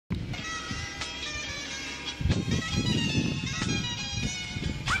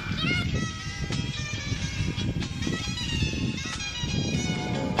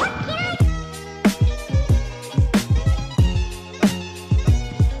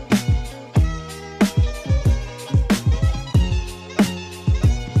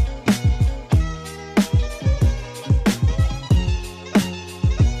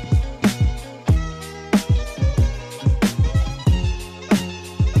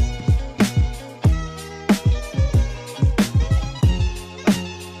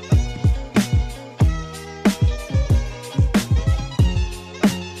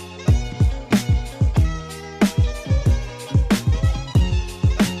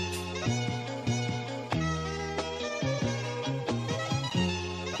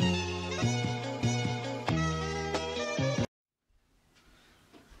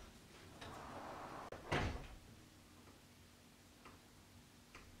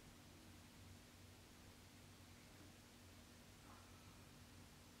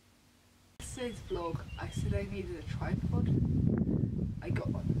yesterday's vlog, I said I needed a tripod. I got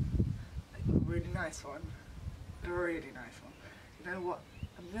one. Like a really nice one. A really nice one. You know what?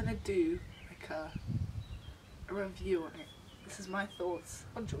 I'm gonna do like a review on it. This is my thoughts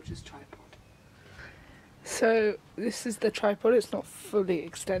on George's tripod. So this is the tripod. It's not fully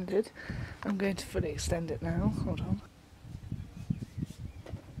extended. I'm going to fully extend it now. Hold on.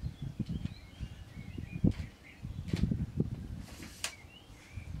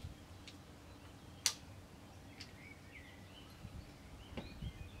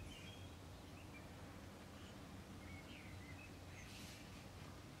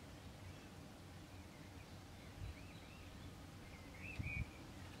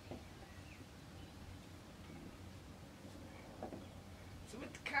 So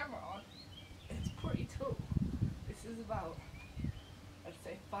with the camera on, it's pretty tall. This is about, I'd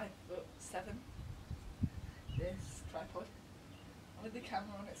say 5'7". This tripod. And with the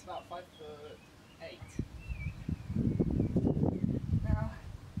camera on, it's about 5'8".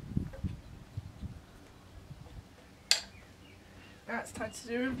 Now it's time to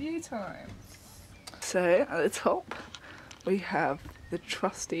do review time. So at the top, we have the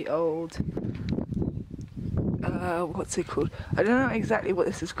trusty old. What's it called? I don't know exactly what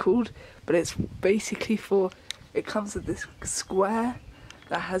this is called, but it's basically for, it comes with this square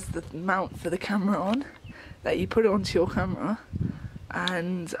that has the mount for the camera on, that you put it onto your camera,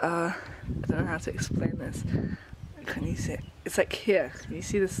 and I don't know how to explain this. Can you see it? It's like here, can you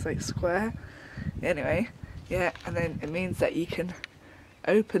see this like square? Anyway, yeah, and then it means that you can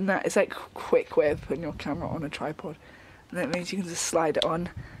open that. It's like a quick way of putting your camera on a tripod, and that means you can just slide it on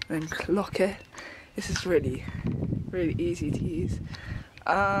and then lock it. This is really easy to use.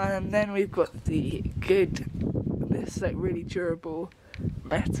 And then we've got this like really durable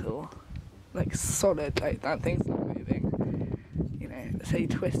metal, like solid, like that thing's not moving. You know, so you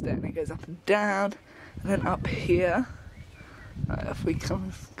twist it and it goes up and down, and then up here, if we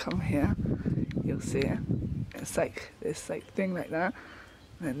come here, you'll see it. It's like this like thing like that,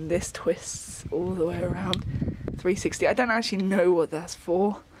 and then this twists all the way around 360. I don't actually know what that's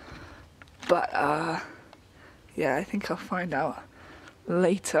for. But, yeah, I think I'll find out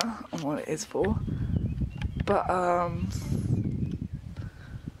later on what it is for. But, and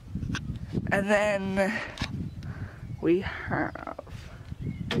then we have,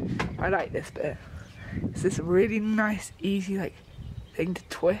 I like this bit. It's this really nice, easy, like, thing to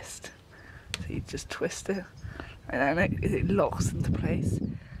twist. So you just twist it, and then it locks into place.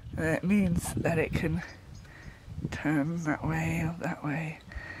 And it means that it can turn that way or that way.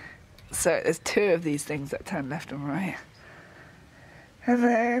 So there's two of these things that turn left and right. And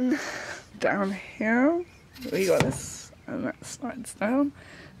then down here we got this, and that slides down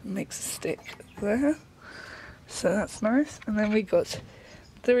and makes a stick there. So that's nice. And then we got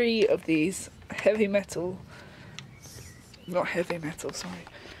three of these heavy metal, not heavy metal, sorry.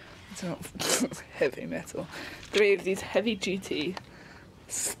 It's not heavy metal. Three of these heavy duty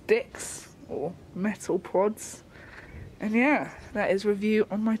sticks or metal prods. And yeah, that is review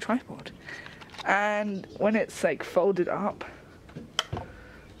on my tripod. And when it's like folded up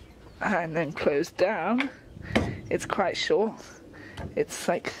and then closed down, it's quite short. It's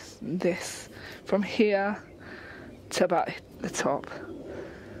like this, from here to about the top.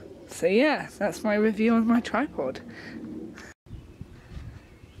 So yeah, that's my review on my tripod.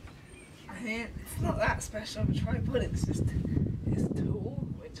 I mean, it's not that special of a tripod, it's just this tool,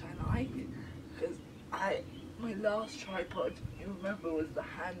 which I like, because my last tripod, you remember, was the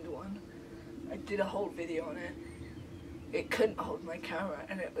hand one. I did a whole video on it. It couldn't hold my camera,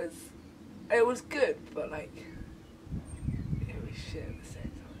 and it was good, but like, it was shit at the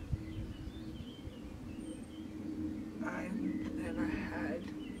same time. And then I had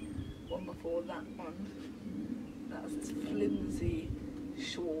one before that one. That was this flimsy,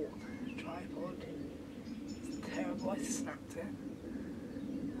 short tripod. It's terrible, I snapped it.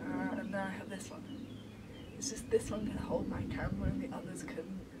 And now I have this one. It's just this one can hold my camera and the others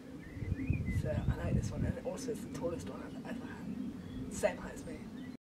couldn't. So I like this one, and also it's the tallest one I've ever had. Same height as me.